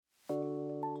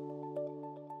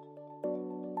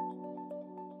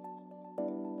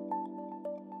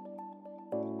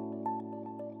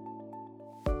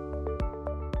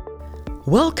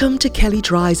Welcome to Kelly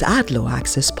Drye's Ad Law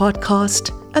Access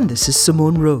podcast, and this is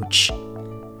Simone Roach.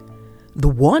 The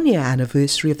one-year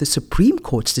anniversary of the Supreme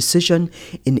Court's decision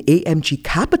in AMG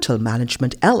Capital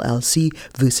Management LLC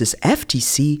versus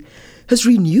FTC has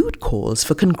renewed calls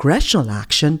for congressional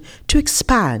action to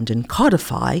expand and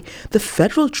codify the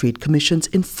Federal Trade Commission's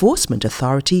enforcement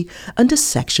authority under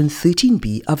Section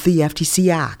 13B of the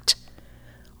FTC Act.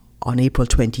 On April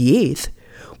 28th,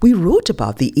 we wrote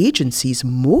about the agency's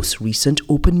most recent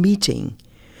open meeting,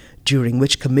 during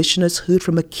which commissioners heard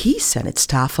from a key Senate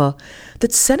staffer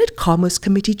that Senate Commerce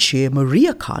Committee Chair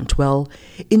Maria Cantwell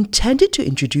intended to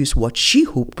introduce what she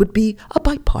hoped would be a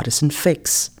bipartisan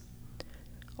fix.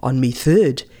 On May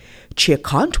 3rd, Chair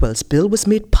Cantwell's bill was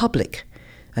made public,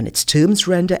 and its terms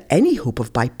render any hope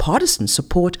of bipartisan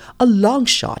support a long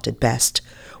shot at best,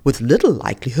 with little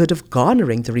likelihood of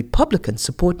garnering the Republican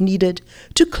support needed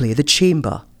to clear the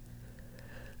chamber.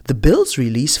 The bill's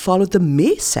release followed the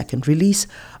May 2nd release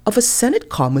of a Senate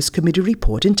Commerce Committee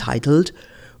report entitled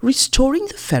Restoring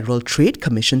the Federal Trade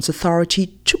Commission's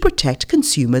Authority to Protect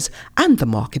Consumers and the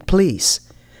Marketplace,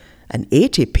 an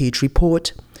 80-page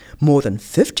report, more than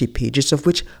 50 pages of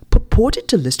which purported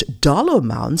to list dollar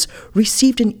amounts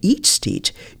received in each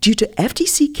state due to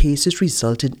FTC cases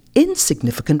resulting in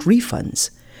insignificant refunds,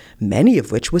 many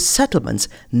of which were settlements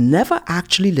never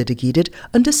actually litigated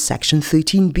under Section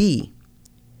 13B.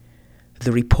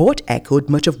 The report echoed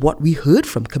much of what we heard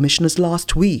from commissioners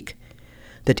last week,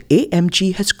 that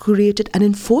AMG has created an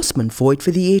enforcement void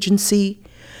for the agency,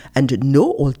 and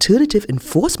no alternative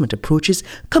enforcement approaches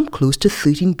come close to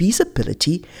 13B's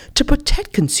ability to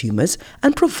protect consumers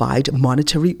and provide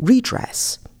monetary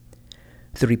redress.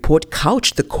 The report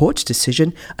couched the court's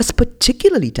decision as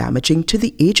particularly damaging to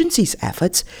the agency's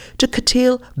efforts to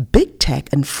curtail big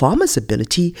tech and pharma's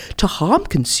ability to harm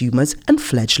consumers and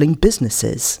fledgling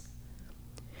businesses.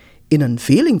 In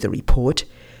unveiling the report,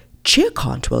 Chair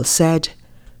Cantwell said,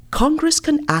 Congress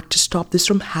can act to stop this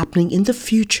from happening in the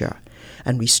future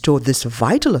and restore this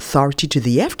vital authority to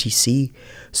the FTC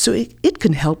so it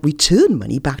can help return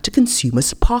money back to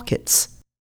consumers' pockets.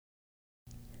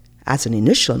 As an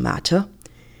initial matter,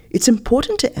 it's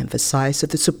important to emphasize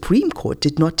that the Supreme Court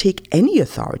did not take any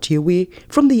authority away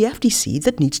from the FTC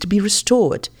that needs to be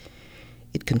restored.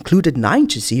 It concluded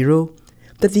 9-0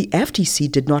 that the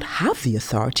FTC did not have the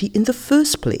authority in the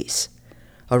first place,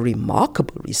 a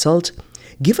remarkable result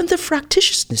given the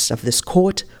fractiousness of this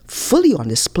court fully on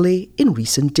display in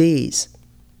recent days.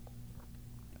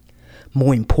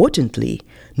 More importantly,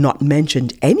 not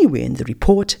mentioned anywhere in the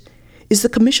report, is the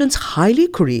Commission's highly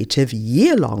creative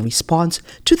year-long response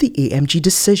to the AMG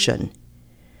decision.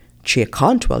 Chair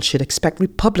Cantwell should expect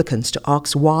Republicans to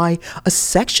ask why a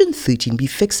Section 13B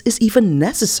fix is even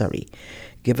necessary,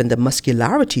 given the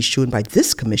muscularity shown by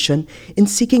this commission in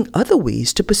seeking other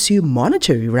ways to pursue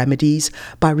monetary remedies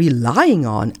by relying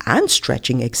on and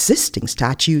stretching existing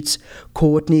statutes,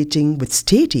 coordinating with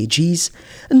state AGs,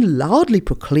 and loudly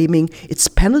proclaiming its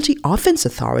penalty offense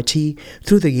authority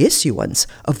through the issuance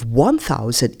of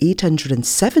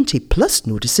 1,870 plus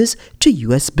notices to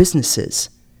U.S.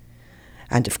 businesses.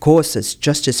 And of course, as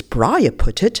Justice Breyer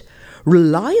put it,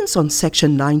 reliance on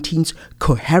Section 19's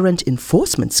coherent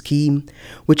enforcement scheme,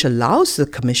 which allows the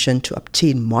Commission to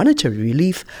obtain monetary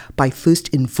relief by first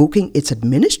invoking its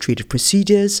administrative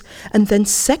procedures and then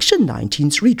Section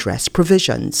 19's redress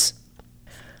provisions.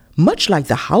 Much like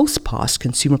the House-passed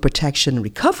Consumer Protection and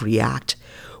Recovery Act,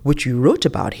 which we wrote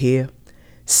about here,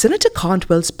 Senator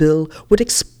Cantwell's bill would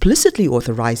explicitly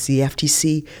authorize the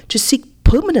FTC to seek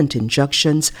permanent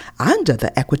injunctions and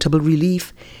other equitable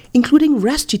relief, including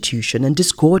restitution and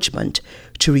disgorgement,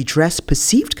 to redress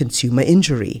perceived consumer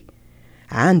injury.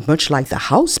 And much like the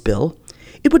House bill,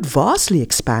 it would vastly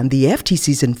expand the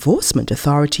FTC's enforcement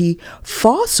authority,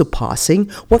 far surpassing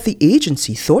what the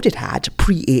agency thought it had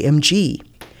pre-AMG.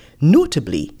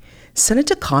 Notably,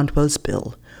 Senator Cantwell's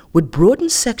bill would broaden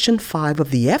Section 5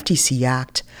 of the FTC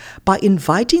Act by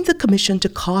inviting the Commission to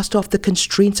cast off the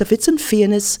constraints of its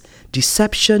unfairness,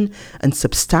 deception, and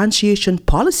substantiation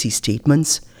policy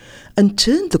statements and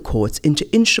turn the courts into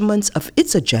instruments of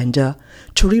its agenda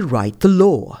to rewrite the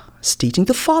law, stating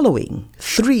the following: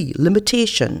 3.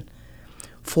 Limitation.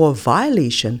 For a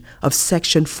violation of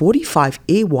Section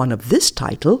 45A1 of this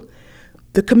title,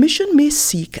 the Commission may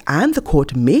seek and the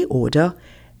Court may order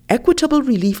equitable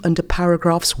relief under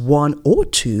paragraphs 1 or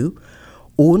 2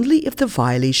 only if the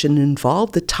violation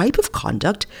involved the type of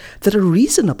conduct that a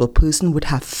reasonable person would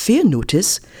have fair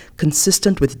notice,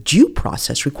 consistent with due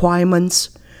process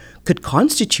requirements, could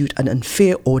constitute an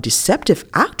unfair or deceptive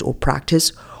act or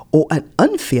practice, or an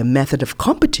unfair method of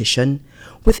competition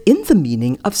within the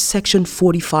meaning of Section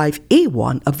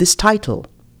 45A1 of this title.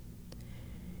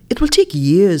 It will take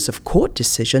years of court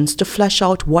decisions to flesh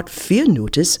out what fair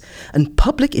notice and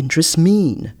public interest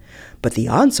mean, but the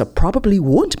answer probably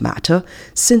won't matter,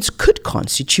 since could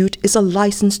constitute is a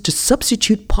license to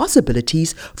substitute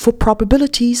possibilities for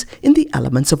probabilities in the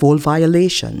elements of all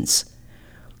violations.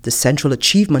 The central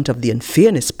achievement of the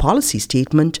unfairness policy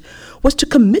statement was to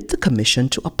commit the Commission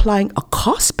to applying a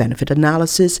cost-benefit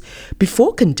analysis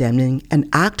before condemning an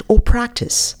act or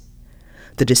practice.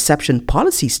 The deception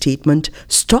policy statement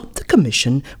stopped the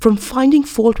Commission from finding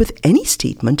fault with any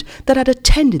statement that had a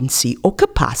tendency or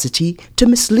capacity to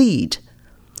mislead.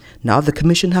 Now the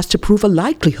Commission has to prove a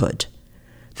likelihood.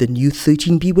 The new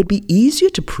 13B would be easier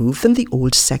to prove than the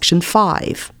old Section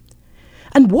 5.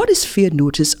 And what is fair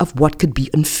notice of what could be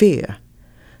unfair?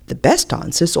 The best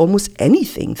answer is almost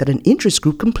anything that an interest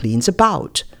group complains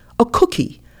about: a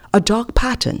cookie, a dark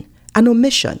pattern, an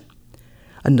omission.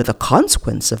 Another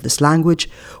consequence of this language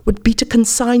would be to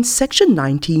consign Section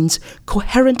 19's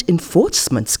coherent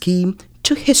enforcement scheme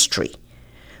to history,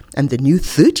 and the new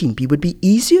 13B would be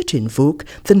easier to invoke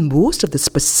than most of the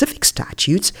specific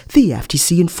statutes the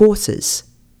FTC enforces.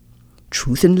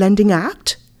 Truth in Lending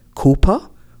Act? COPA?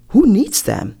 Who needs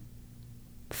them?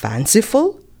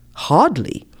 Fanciful?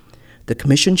 Hardly. The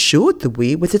Commission showed the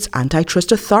way with its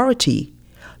antitrust authority.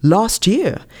 Last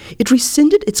year, it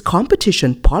rescinded its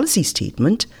competition policy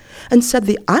statement and said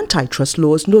the antitrust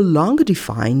laws no longer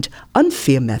defined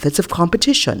unfair methods of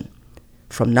competition.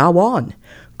 From now on,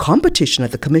 competition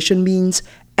at the Commission means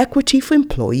equity for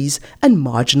employees and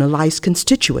marginalized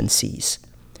constituencies.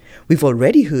 We've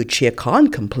already heard Chair Khan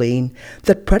complain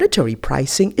that predatory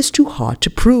pricing is too hard to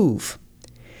prove.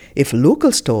 If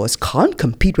local stores can't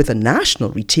compete with a national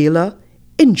retailer,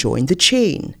 enjoin the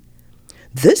chain.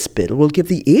 This bill will give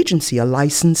the agency a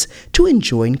license to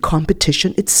enjoin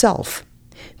competition itself.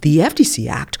 The FTC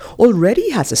Act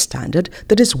already has a standard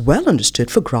that is well understood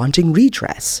for granting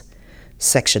redress.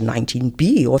 Section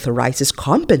 19B authorizes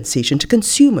compensation to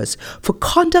consumers for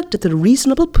conduct that the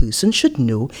reasonable person should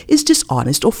know is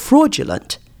dishonest or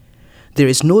fraudulent. There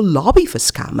is no lobby for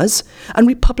scammers, and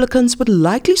Republicans would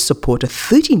likely support a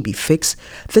 13B fix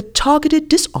that targeted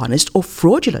dishonest or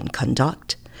fraudulent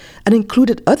conduct and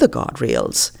included other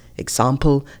guardrails.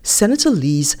 Example, Senator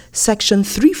Lee's Section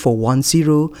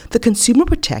 3410, the Consumer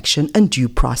Protection and Due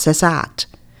Process Act.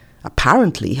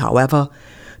 Apparently, however,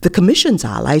 the Commission's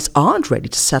allies aren't ready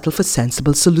to settle for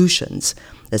sensible solutions,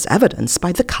 as evidenced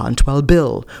by the Cantwell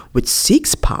Bill, which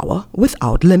seeks power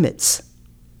without limits.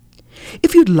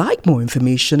 If you'd like more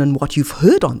information on what you've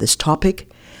heard on this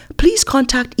topic, please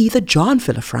contact either John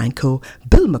Villafranco,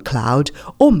 Bill McLeod,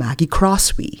 or Maggie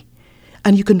Crossway,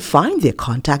 and you can find their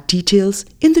contact details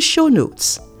in the show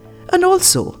notes. And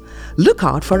also, look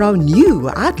out for our new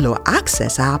AdLaw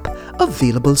Access app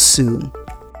available soon.